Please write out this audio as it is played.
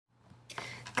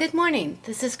Good morning.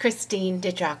 This is Christine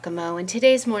DiGiacomo, and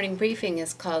today's morning briefing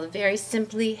is called very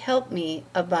simply, Help Me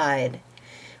Abide.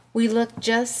 We look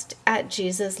just at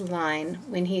Jesus' line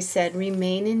when he said,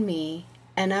 Remain in me,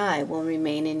 and I will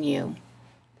remain in you.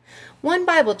 One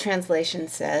Bible translation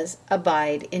says,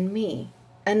 Abide in me.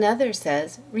 Another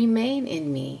says, Remain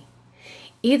in me.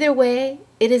 Either way,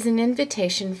 it is an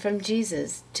invitation from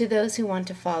Jesus to those who want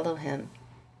to follow him.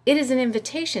 It is an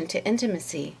invitation to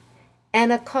intimacy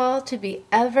and a call to be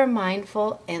ever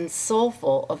mindful and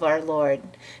soulful of our Lord,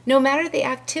 no matter the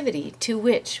activity to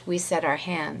which we set our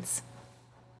hands.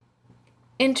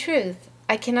 In truth,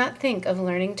 I cannot think of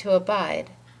learning to abide,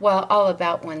 while all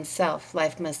about oneself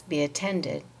life must be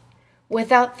attended,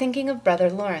 without thinking of Brother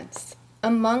Lawrence, a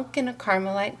monk in a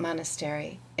Carmelite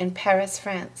monastery in Paris,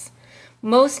 France,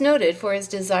 most noted for his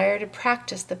desire to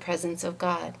practice the presence of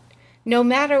God, no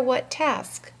matter what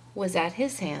task was at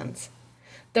his hands.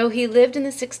 Though he lived in the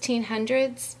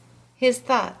 1600s, his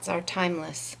thoughts are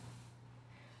timeless.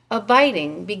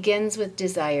 Abiding begins with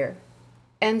desire,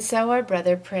 and so our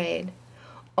brother prayed,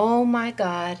 "O my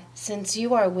God, since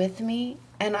you are with me,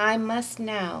 and I must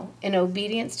now, in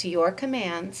obedience to your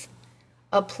commands,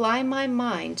 apply my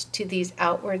mind to these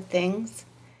outward things,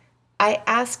 I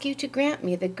ask you to grant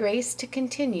me the grace to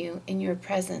continue in your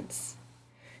presence.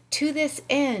 To this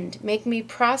end, make me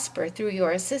prosper through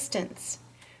your assistance.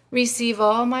 Receive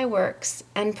all my works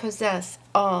and possess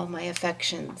all my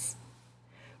affections."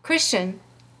 Christian,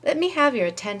 let me have your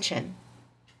attention.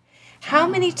 How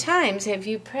many times have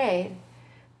you prayed,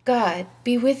 God,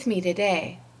 be with me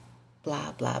today?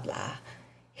 Blah, blah, blah.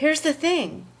 Here's the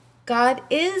thing. God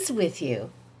is with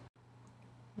you.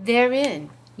 Therein,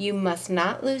 you must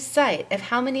not lose sight of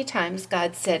how many times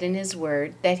God said in his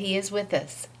word that he is with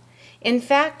us. In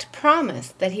fact,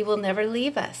 promised that he will never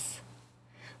leave us.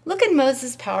 Look at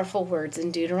Moses' powerful words in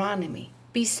Deuteronomy.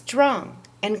 Be strong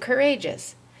and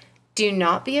courageous. Do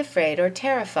not be afraid or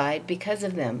terrified because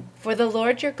of them, for the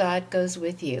Lord your God goes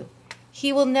with you.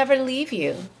 He will never leave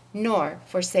you nor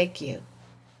forsake you.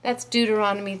 That's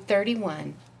Deuteronomy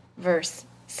 31, verse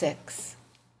 6.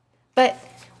 But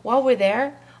while we're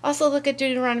there, also look at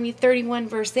Deuteronomy 31,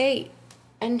 verse 8,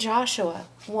 and Joshua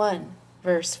 1,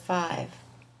 verse 5.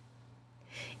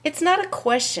 It's not a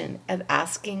question of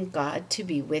asking God to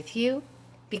be with you,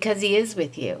 because he is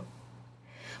with you,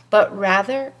 but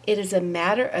rather it is a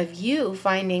matter of you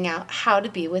finding out how to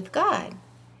be with God.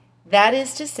 That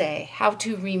is to say, how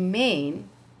to remain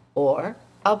or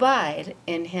abide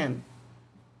in him.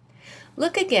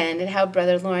 Look again at how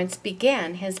Brother Lawrence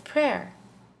began his prayer.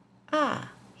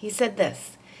 He said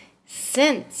this,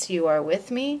 "Since you are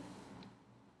with me."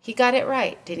 He got it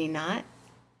right, did he not?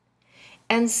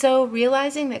 And so,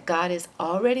 realizing that God is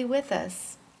already with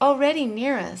us, already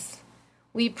near us,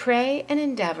 we pray and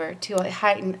endeavor to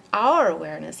heighten our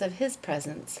awareness of his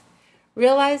presence,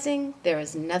 realizing there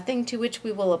is nothing to which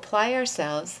we will apply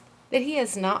ourselves that he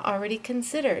has not already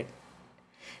considered,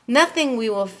 nothing we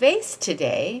will face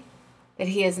today that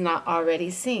he has not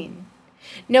already seen,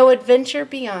 no adventure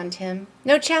beyond him,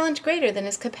 no challenge greater than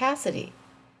his capacity,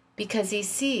 because he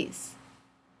sees,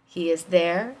 he is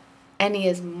there, and he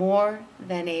is more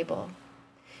than able.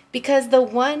 Because the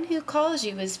one who calls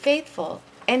you is faithful,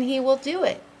 and he will do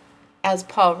it. As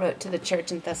Paul wrote to the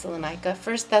church in Thessalonica,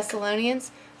 1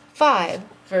 Thessalonians 5,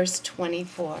 verse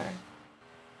 24.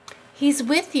 He's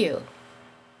with you.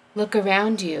 Look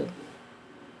around you.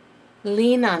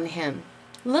 Lean on him.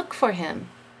 Look for him.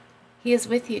 He is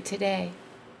with you today.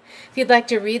 If you'd like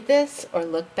to read this or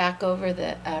look back over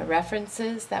the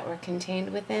references that were contained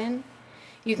within,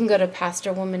 you can go to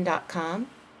pastorwoman.com,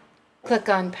 click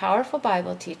on Powerful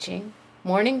Bible Teaching,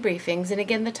 Morning Briefings, and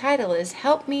again the title is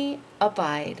Help Me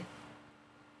Abide.